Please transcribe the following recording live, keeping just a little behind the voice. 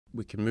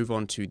we can move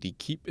on to the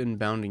keep in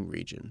bounding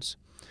regions.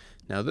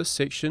 Now this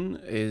section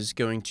is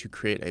going to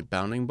create a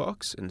bounding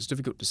box, and it's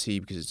difficult to see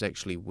because it's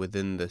actually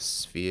within the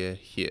sphere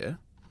here.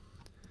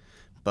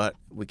 But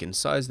we can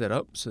size that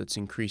up, so let's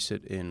increase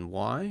it in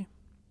Y.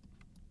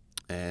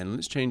 And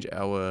let's change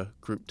our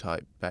group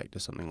type back to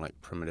something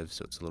like primitive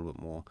so it's a little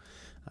bit more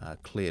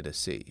clear to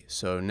see.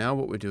 So now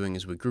what we're doing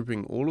is we're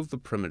grouping all of the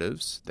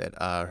primitives that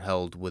are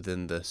held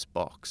within this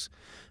box.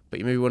 But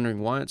you may be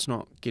wondering why it's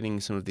not getting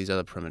some of these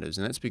other primitives,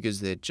 and that's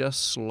because they're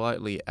just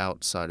slightly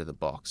outside of the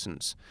box,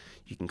 and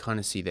you can kind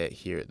of see that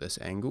here at this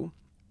angle.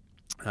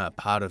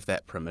 Part of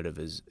that primitive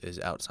is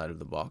outside of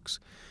the box.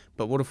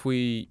 But what if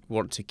we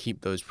want to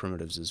keep those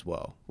primitives as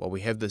well? Well,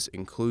 we have this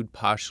include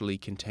partially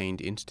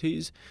contained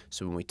entities,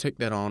 so when we tick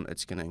that on,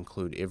 it's going to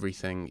include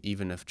everything,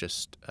 even if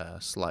just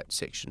slight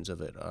sections of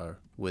it are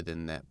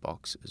within that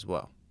box as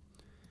well.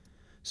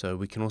 So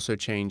we can also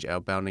change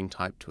our bounding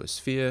type to a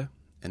sphere,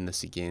 and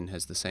this again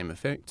has the same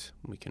effect.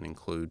 We can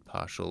include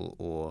partial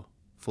or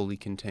fully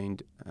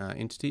contained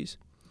entities.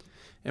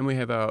 And we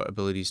have our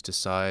abilities to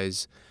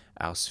size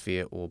our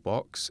sphere or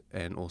box,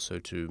 and also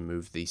to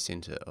move the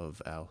center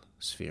of our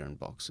sphere and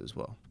box as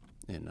well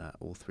in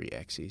all three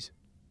axes.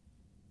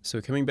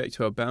 So coming back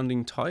to our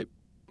bounding type,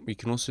 we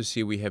can also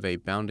see we have a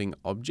bounding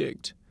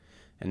object,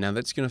 and now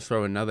that's going to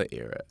throw another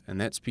error, and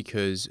that's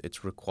because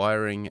it's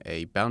requiring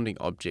a bounding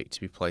object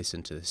to be placed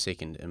into the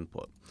second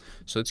input.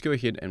 So let's go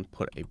ahead and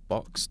put a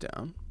box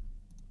down,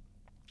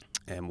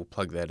 and we'll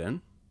plug that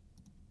in.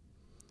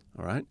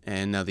 Alright,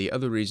 and now the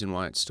other reason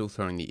why it's still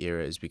throwing the error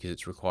is because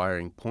it's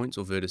requiring points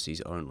or vertices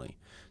only.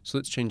 So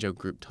let's change our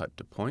group type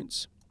to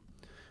points.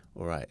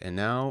 Alright, and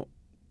now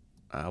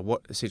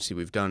what essentially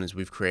we've done is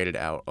we've created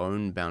our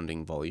own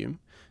bounding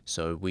volume.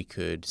 So we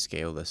could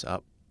scale this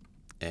up,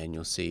 and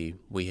you'll see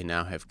we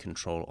now have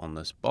control on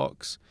this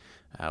box.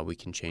 We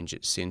can change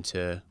its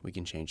center, we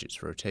can change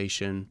its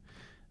rotation,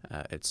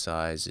 its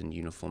size and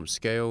uniform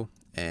scale,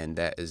 and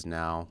that is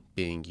now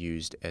being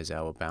used as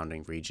our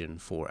bounding region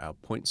for our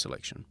point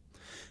selection.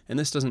 And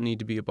this doesn't need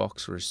to be a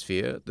box or a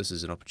sphere. This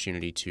is an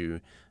opportunity to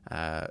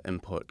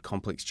input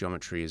complex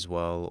geometry as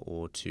well,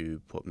 or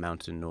to put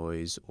mountain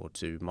noise, or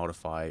to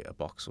modify a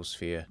box or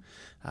sphere,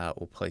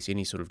 or place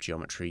any sort of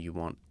geometry you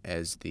want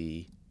as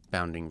the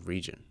bounding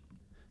region.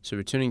 So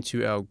returning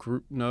to our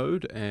group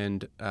node,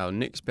 and our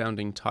next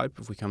bounding type,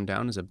 if we come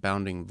down, is a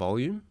bounding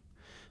volume.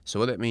 So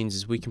what that means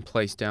is we can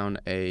place down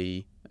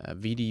a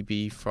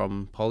VDB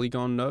from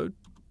polygon node,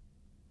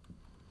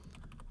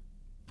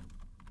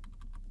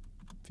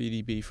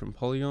 VDB from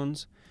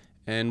polygons,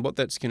 and what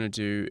that's going to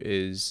do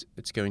is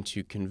it's going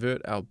to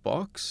convert our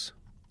box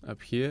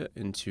up here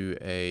into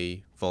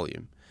a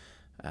volume,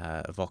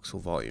 a voxel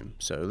volume.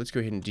 So let's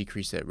go ahead and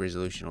decrease that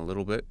resolution a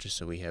little bit just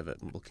so we have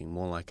it looking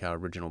more like our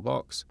original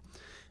box.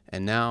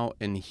 And now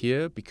in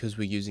here, because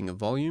we're using a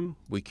volume,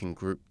 we can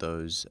group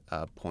those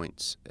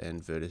points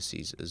and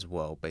vertices as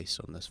well based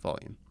on this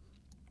volume.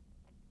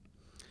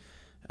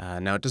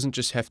 Now it doesn't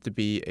just have to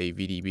be a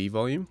VDB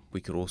volume,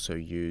 we could also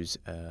use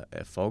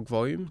a fog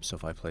volume. So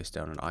if I place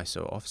down an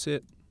ISO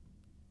offset,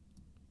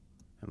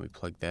 and we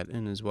plug that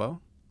in as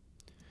well,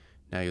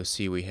 now you'll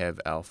see we have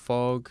our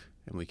fog,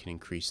 and we can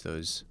increase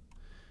those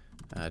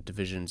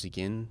divisions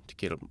again to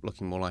get it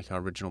looking more like our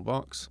original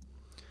box.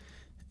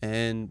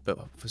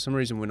 But for some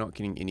reason we're not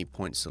getting any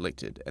points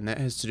selected, and that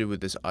has to do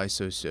with this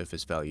ISO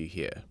surface value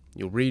here.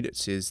 You'll read it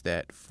says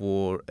that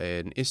for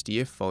an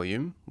SDF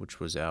volume, which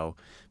was our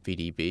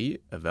VDB,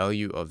 a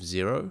value of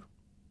 0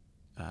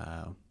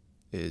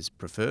 is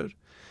preferred.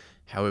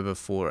 However,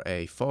 for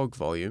a fog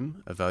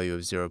volume, a value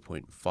of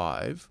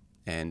 0.5,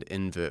 and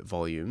invert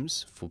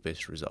volumes for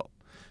best result.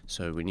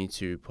 So we need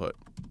to put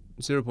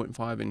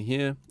 0.5 in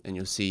here, and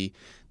you'll see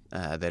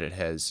that it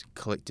has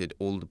collected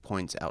all the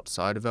points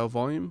outside of our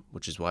volume,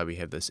 which is why we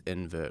have this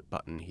invert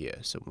button here.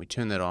 So when we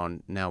turn that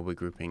on, now we're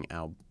grouping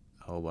our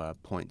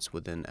points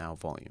within our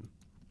volume.